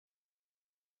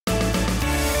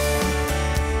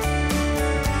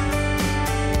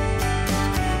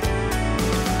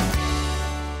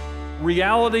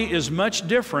reality is much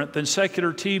different than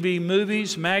secular TV,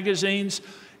 movies, magazines,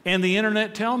 and the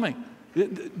internet tell me.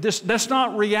 That's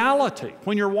not reality.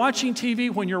 When you're watching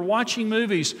TV, when you're watching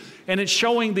movies, and it's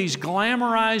showing these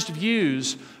glamorized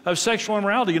views of sexual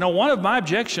immorality, you know, one of my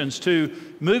objections to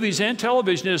movies and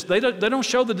television is they don't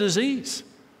show the disease.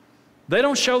 They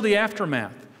don't show the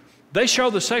aftermath. They show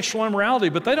the sexual immorality,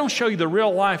 but they don't show you the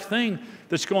real life thing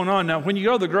that's going on. Now, when you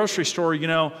go to the grocery store, you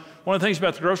know, one of the things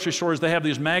about the grocery store is they have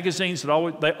these magazines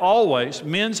that they always,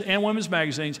 men's and women's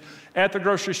magazines, at the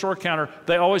grocery store counter,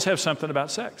 they always have something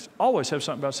about sex. Always have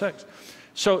something about sex.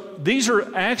 So these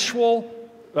are actual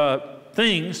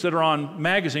things that are on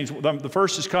magazines. The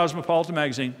first is Cosmopolitan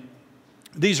magazine.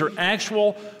 These are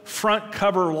actual front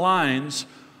cover lines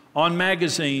on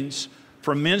magazines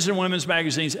from men's and women's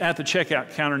magazines at the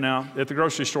checkout counter now at the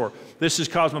grocery store. This is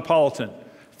Cosmopolitan.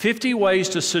 50 ways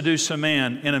to seduce a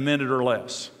man in a minute or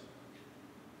less.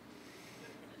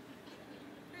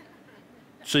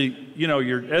 See, you know,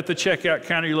 you're at the checkout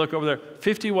counter, you look over there,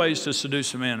 50 ways to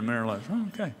seduce a man in a minute or less. Oh,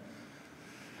 okay.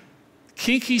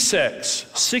 Kinky sex,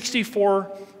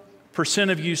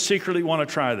 64% of you secretly want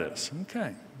to try this.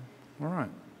 Okay, all right.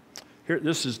 Here,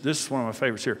 this is one of my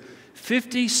favorites here.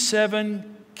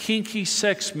 57 kinky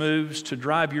sex moves to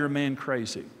drive your man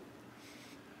crazy.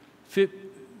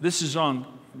 This is on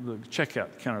the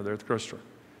checkout counter there at the grocery store.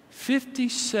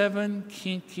 57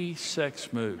 kinky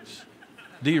sex moves.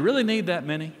 Do you really need that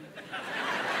many?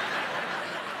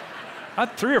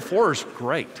 3 or 4 is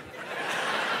great.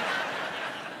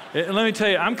 And let me tell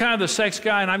you, I'm kind of the sex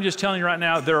guy, and I'm just telling you right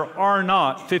now, there are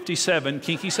not 57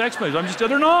 kinky sex moves.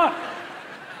 They're not.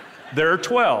 There are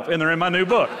 12, and they're in my new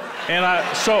book. And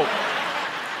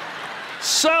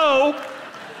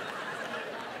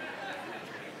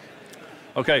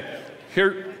okay,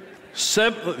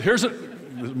 here's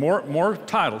more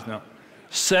titles now.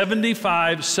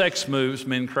 75 sex moves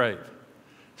men crave.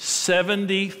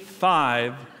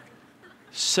 75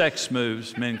 sex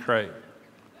moves men crave.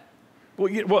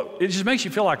 Well, it just makes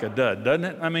you feel like a dud, doesn't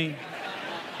it? I mean,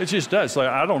 it just does. Like,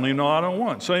 I don't even know I don't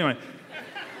want. So anyway,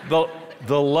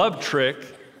 the love trick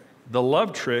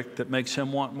that makes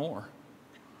him want more.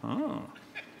 Oh,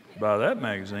 buy that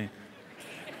magazine.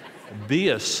 Be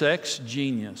a sex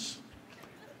genius.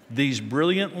 These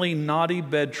brilliantly naughty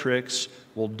bed tricks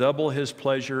will double his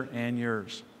pleasure and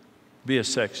yours. Be a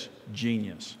sex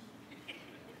genius.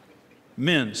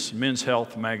 Men's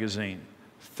Health magazine.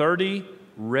 30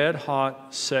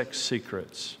 red-hot sex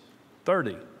secrets.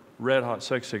 30 red-hot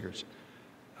sex secrets.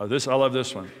 Oh, I love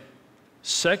this one.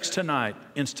 Sex tonight,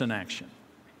 instant action.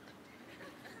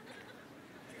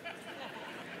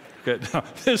 Okay, now,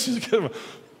 this is a good one.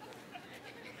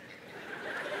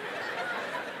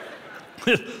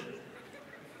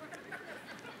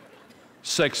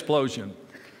 Sexplosion.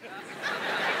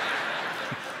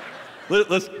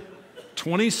 Let's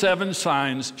 27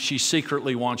 signs she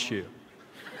secretly wants you.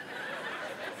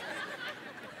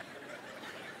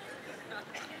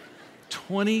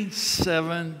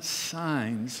 "27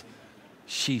 signs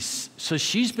so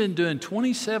she's been doing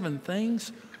 27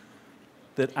 things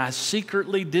that I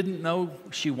secretly didn't know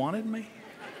she wanted me?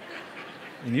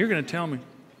 And you're going to tell me,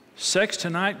 sex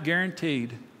tonight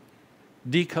guaranteed.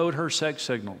 Decode her sex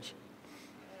signals.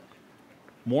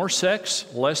 More sex,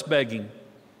 less begging.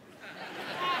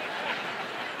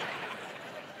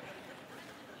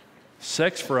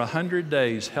 Sex for 100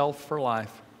 days, health for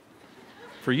life.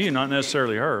 For you, not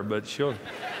necessarily her, but she'll.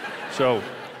 So,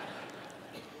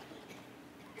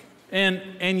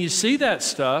 and you see that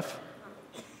stuff,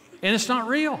 and it's not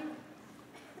real.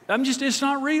 It's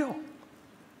not real.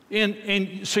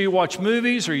 And so you watch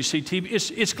movies or you see TV,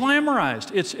 it's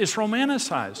glamorized, it's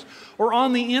romanticized. Or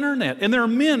on the internet, and there are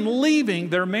men leaving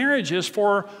their marriages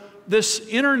for this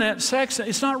internet sex.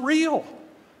 It's not real.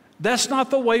 That's not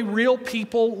the way real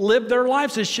people live their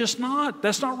lives. It's just not.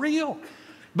 That's not real.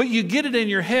 But you get it in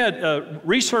your head.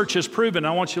 Research has proven,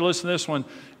 I want you to listen to this one,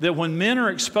 that when men are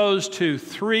exposed to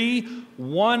 3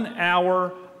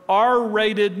 one-hour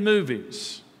R-rated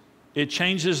movies, it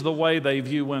changes the way they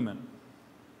view women.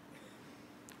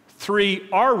 3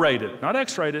 R-rated, not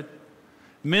X-rated.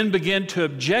 Men begin to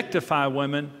objectify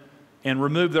women and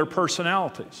remove their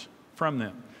personalities from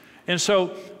them. And so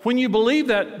when you believe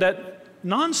that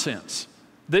nonsense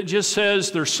that just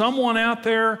says there's someone out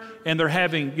there and they're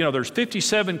having, you know, there's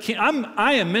 57,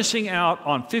 I am missing out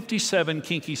on 57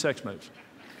 kinky sex moves.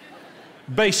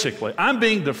 Basically, I'm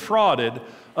being defrauded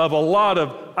of a lot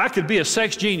of, I could be a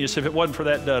sex genius if it wasn't for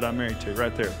that dud I'm married to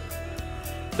right there.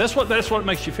 That's what it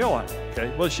makes you feel like,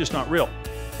 okay? Well, it's just not real.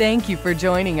 Thank you for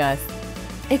joining us.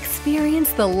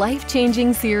 Experience the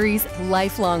life-changing series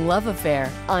Lifelong Love Affair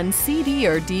on CD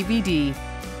or DVD.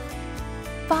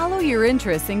 Follow your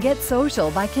interests and get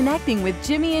social by connecting with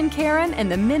Jimmy and Karen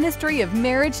and the Ministry of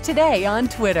Marriage Today on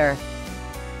Twitter.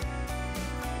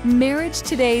 Marriage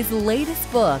Today's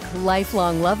latest book,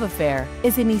 Lifelong Love Affair,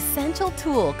 is an essential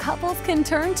tool couples can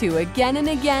turn to again and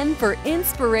again for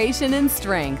inspiration and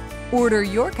strength. Order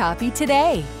your copy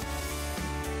today.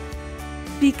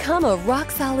 Become a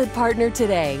rock-solid partner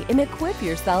today and equip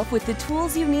yourself with the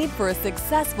tools you need for a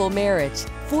successful marriage.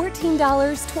 $14,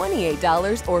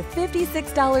 $28, or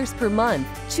 $56 per month.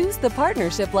 Choose the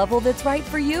partnership level that's right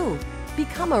for you.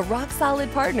 Become a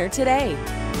rock-solid partner today.